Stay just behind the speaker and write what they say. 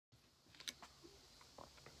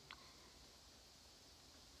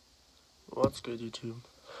What's good, YouTube?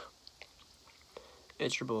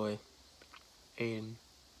 It's your boy, Aiden.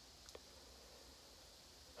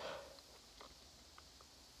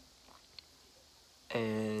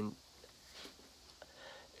 And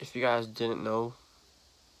if you guys didn't know,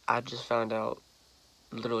 I just found out,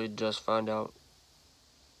 literally just found out,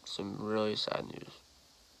 some really sad news.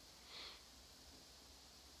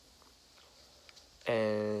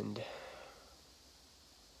 And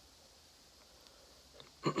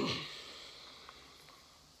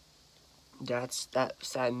that's that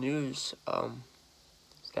sad news,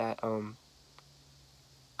 that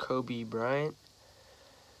Kobe Bryant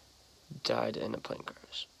died in a plane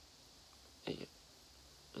crash. I think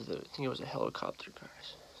it was a helicopter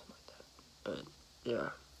crash, something like that. But yeah.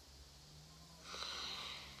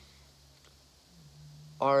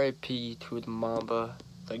 R.I.P. to the Mamba,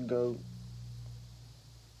 the GOAT,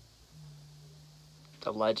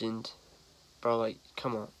 the legend. Bro, like,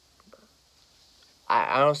 come on.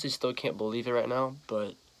 I honestly still can't believe it right now,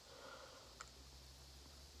 but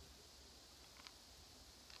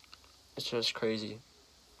it's just crazy.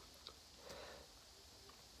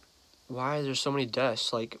 Why are there so many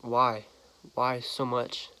deaths? Like, why? Why so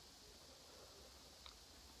much?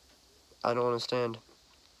 I don't understand.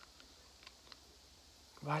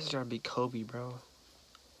 Why does it gotta be Kobe, bro?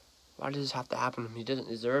 Why does this have to happen to him? He doesn't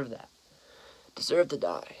deserve that. Deserve to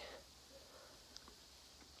die.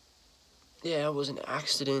 Yeah, it was an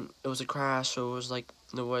accident. It was a crash, so it was like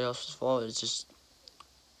nobody else's fault. It's just,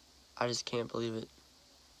 I just can't believe it.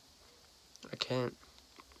 I can't.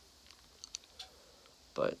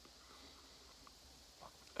 But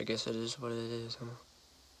I guess it is what it is, huh?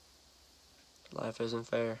 Life isn't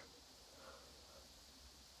fair.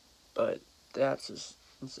 But that's just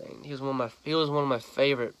insane. He was one of my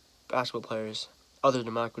favorite basketball players, other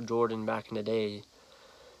than Michael Jordan back in the day.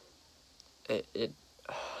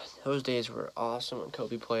 Those days were awesome when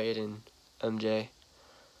Kobe played and MJ.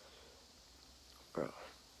 Bro.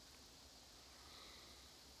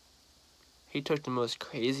 He took the most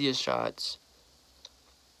craziest shots.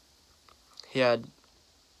 He had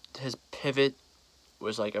his pivot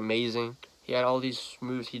was like amazing. He had all these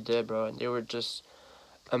moves he did, bro, and they were just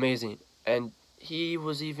amazing. And he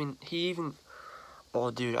even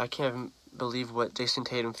oh dude, I can't even believe what Jason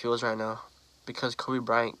Tatum feels right now, because Kobe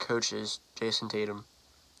Bryant coaches Jason Tatum.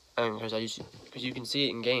 And because you can see it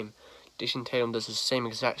in game. Jason Tatum does the same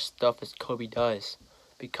exact stuff as Kobe does,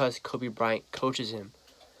 because Kobe Bryant coaches him.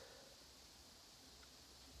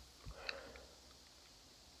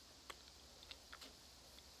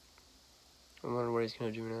 I wonder what he's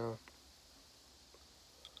gonna do now.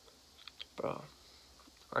 Bro,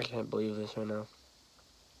 I can't believe this right now.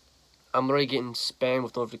 I'm already getting spammed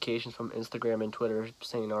with notifications from Instagram and Twitter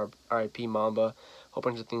saying R.I.P. Mamba, a whole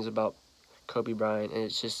bunch of things about Kobe Bryant, and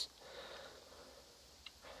it's just,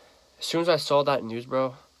 as soon as I saw that news,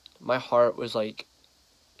 bro, my heart was like,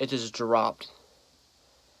 it just dropped.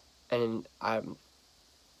 And I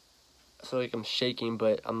feel like I'm shaking,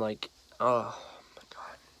 but I'm like, oh my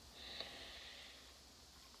God.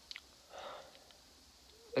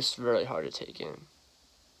 It's really hard to take in.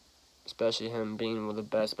 Especially him being one of the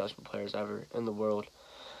best basketball players ever in the world.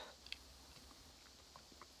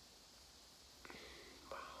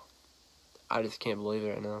 Wow. I just can't believe it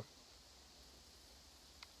right now.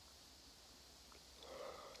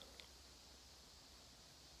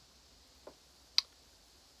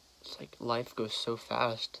 It's like life goes so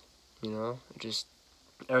fast, you know? It just,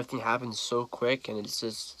 everything happens so quick, and it's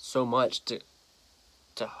just so much to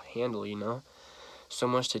handle, you know? So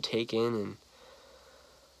much to take in, and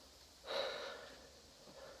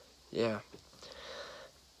yeah.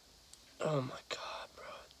 Oh my God, bro.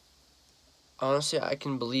 Honestly, I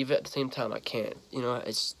can believe it, at the same time I can't, you know?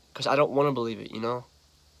 It's because I don't want to believe it, you know?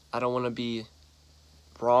 I don't want to be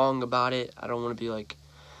wrong about it. I don't want to be like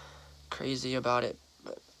crazy about it.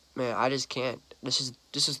 But man, I just can't. This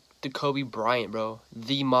is the Kobe Bryant, bro.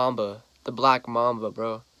 The Mamba, the Black Mamba,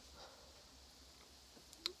 bro.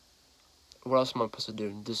 What else am I supposed to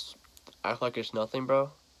do? Just act like it's nothing,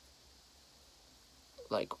 bro?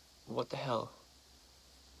 Like, what the hell?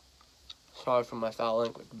 Sorry for my foul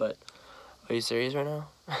language, but are you serious right now?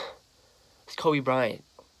 It's Kobe Bryant.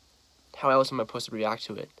 How else am I supposed to react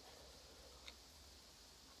to it?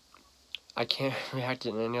 I can't react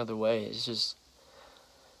in any other way. It's just,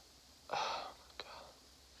 oh my God.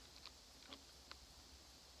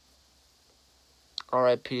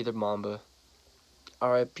 R.I.P. to Mamba.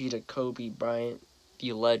 R.I.P. to Kobe Bryant,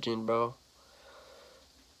 the legend, bro.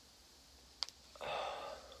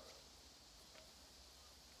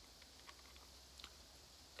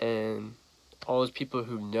 And all those people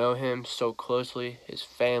who know him so closely, his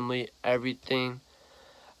family, everything.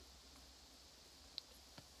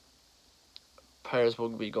 Prayers will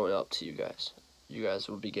be going up to you guys. You guys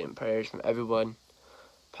will be getting prayers from everyone,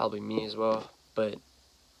 probably me as well. But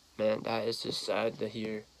man, that is just sad to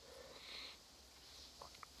hear.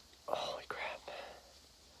 Holy crap.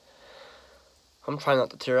 I'm trying not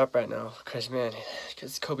to tear up right now, cause man,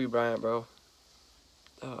 it's Kobe Bryant, bro.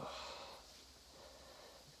 Oh.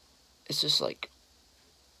 It's just like,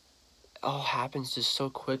 all happens just so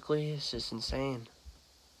quickly. It's just insane.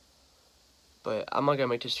 But I'm not gonna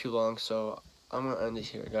make this too long, so I'm gonna end this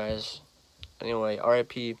here, guys. Anyway,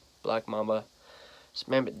 R.I.P. Black Mamba.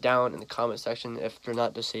 Spam it down in the comment section if you're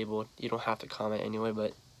not disabled. You don't have to comment anyway,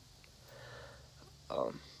 but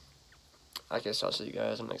I guess I'll see you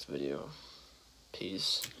guys in the next video.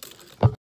 Peace.